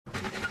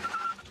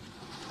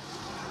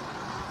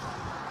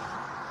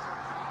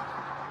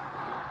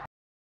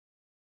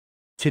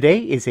Today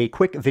is a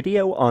quick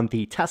video on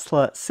the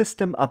Tesla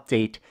System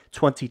Update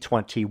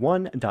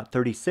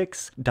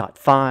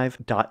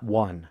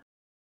 2021.36.5.1.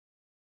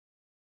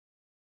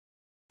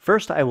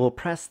 First, I will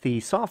press the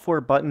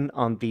software button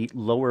on the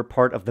lower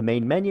part of the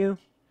main menu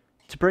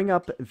to bring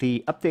up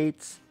the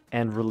updates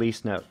and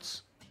release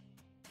notes.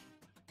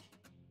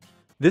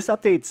 This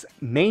update's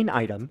main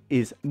item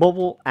is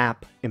mobile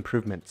app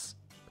improvements.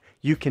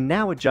 You can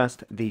now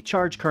adjust the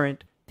charge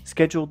current,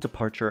 scheduled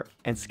departure,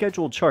 and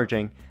scheduled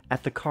charging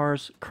at the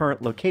car's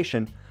current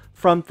location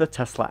from the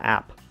Tesla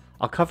app.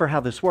 I'll cover how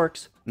this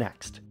works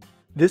next.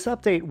 This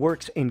update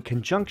works in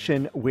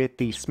conjunction with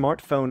the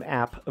smartphone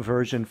app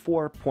version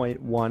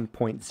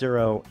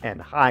 4.1.0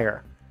 and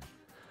higher.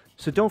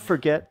 So don't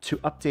forget to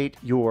update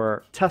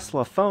your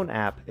Tesla phone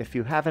app if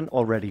you haven't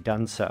already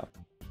done so.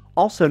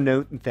 Also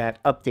note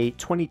that update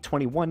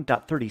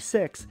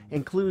 2021.36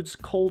 includes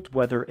cold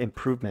weather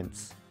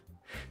improvements.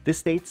 This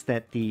states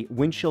that the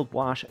windshield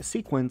wash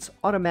sequence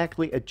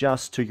automatically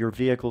adjusts to your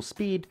vehicle's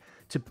speed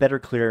to better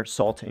clear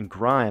salt and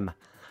grime.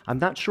 I'm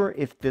not sure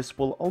if this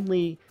will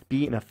only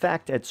be in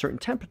effect at certain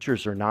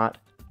temperatures or not.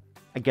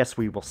 I guess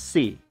we will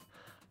see.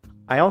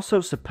 I also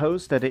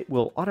suppose that it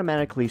will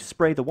automatically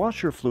spray the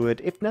washer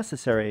fluid if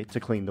necessary to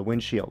clean the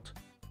windshield.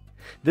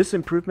 This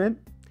improvement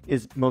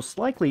is most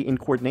likely in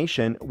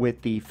coordination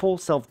with the full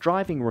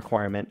self-driving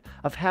requirement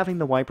of having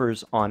the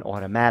wipers on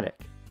automatic.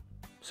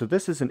 So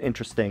this is an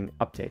interesting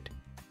update.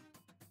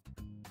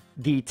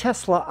 The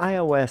Tesla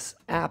iOS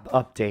app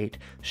update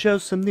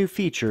shows some new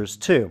features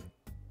too.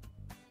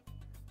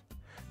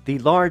 The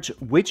large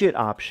widget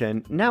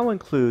option now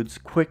includes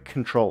quick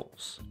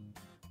controls.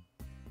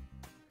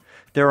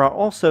 There are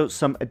also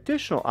some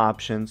additional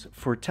options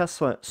for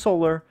Tesla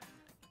Solar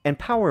and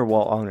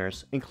Powerwall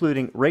owners,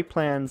 including rate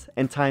plans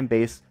and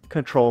time-based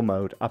control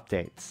mode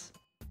updates.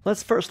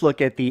 Let's first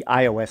look at the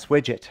iOS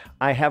widget.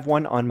 I have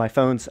one on my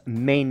phone's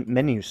main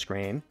menu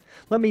screen.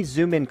 Let me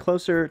zoom in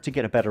closer to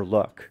get a better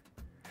look.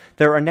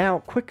 There are now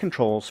quick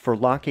controls for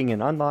locking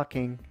and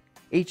unlocking,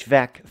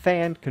 HVAC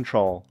fan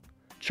control,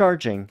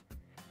 charging,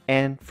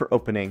 and for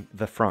opening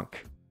the frunk.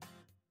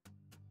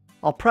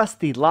 I'll press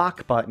the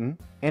lock button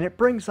and it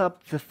brings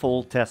up the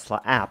full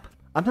Tesla app.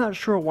 I'm not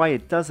sure why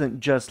it doesn't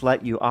just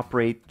let you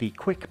operate the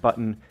quick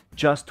button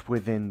just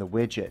within the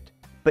widget.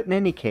 But in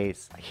any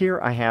case, here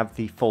I have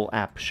the full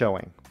app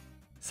showing.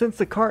 Since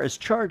the car is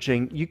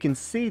charging, you can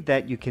see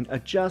that you can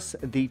adjust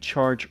the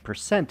charge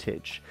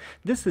percentage.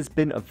 This has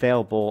been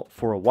available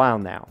for a while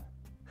now.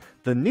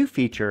 The new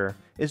feature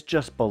is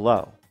just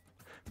below.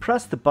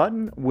 Press the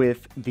button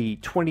with the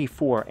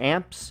 24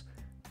 amps,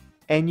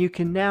 and you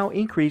can now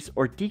increase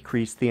or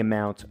decrease the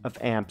amount of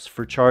amps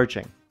for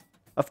charging.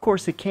 Of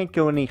course, it can't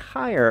go any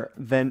higher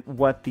than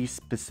what the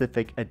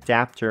specific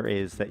adapter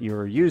is that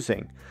you're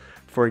using.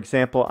 For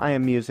example, I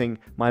am using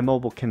my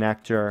mobile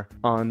connector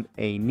on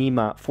a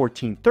NEMA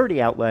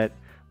 1430 outlet,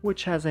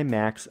 which has a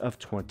max of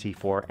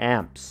 24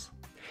 amps.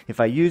 If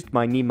I used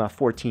my NEMA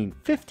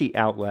 1450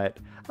 outlet,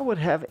 I would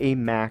have a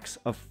max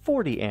of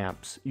 40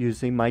 amps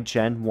using my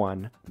Gen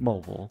 1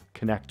 mobile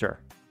connector.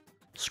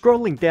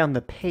 Scrolling down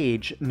the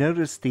page,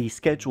 notice the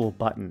schedule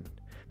button.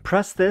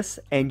 Press this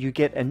and you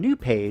get a new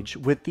page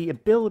with the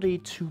ability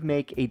to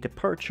make a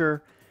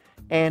departure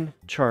and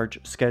charge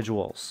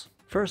schedules.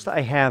 First,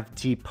 I have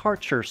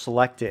departure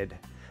selected.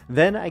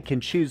 Then I can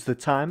choose the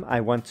time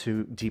I want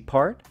to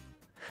depart.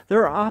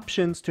 There are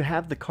options to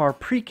have the car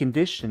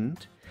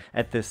preconditioned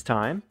at this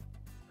time.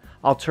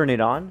 I'll turn it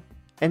on,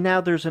 and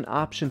now there's an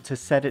option to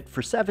set it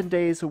for 7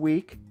 days a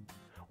week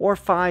or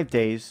 5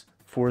 days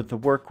for the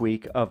work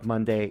week of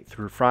Monday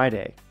through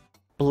Friday.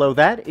 Below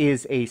that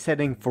is a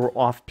setting for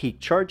off-peak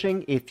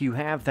charging if you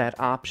have that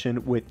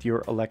option with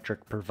your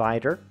electric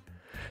provider.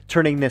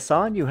 Turning this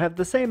on, you have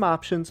the same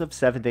options of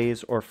 7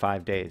 days or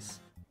 5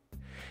 days.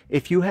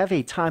 If you have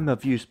a time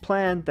of use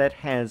plan that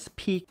has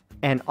peak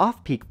and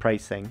off-peak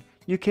pricing,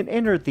 you can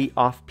enter the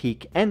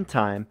off-peak end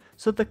time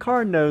so the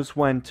car knows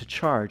when to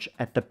charge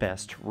at the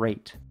best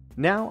rate.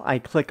 Now I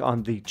click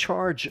on the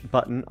charge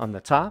button on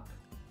the top,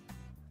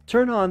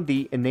 turn on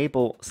the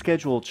enable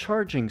schedule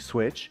charging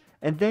switch,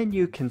 and then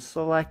you can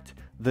select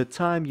the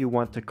time you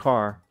want the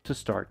car to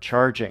start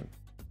charging.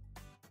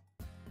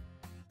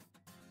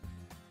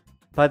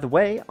 By the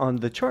way, on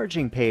the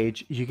charging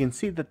page, you can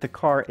see that the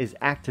car is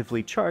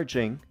actively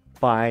charging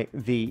by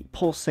the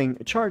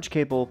pulsing charge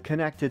cable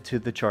connected to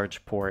the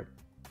charge port.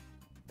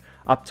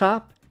 Up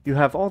top, you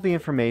have all the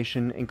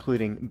information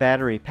including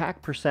battery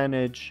pack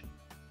percentage,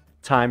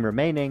 time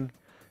remaining,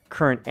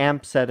 current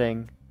amp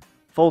setting,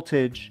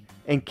 voltage,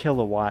 and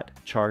kilowatt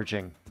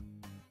charging.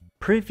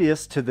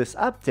 Previous to this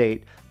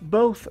update,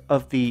 both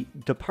of the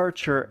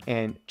departure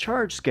and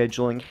charge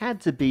scheduling had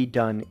to be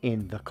done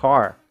in the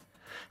car.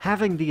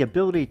 Having the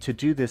ability to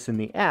do this in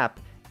the app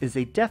is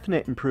a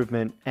definite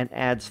improvement and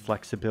adds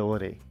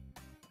flexibility.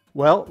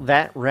 Well,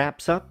 that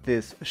wraps up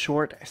this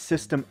short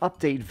system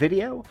update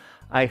video.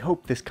 I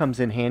hope this comes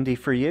in handy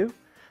for you.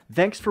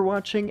 Thanks for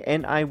watching,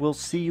 and I will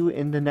see you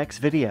in the next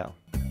video.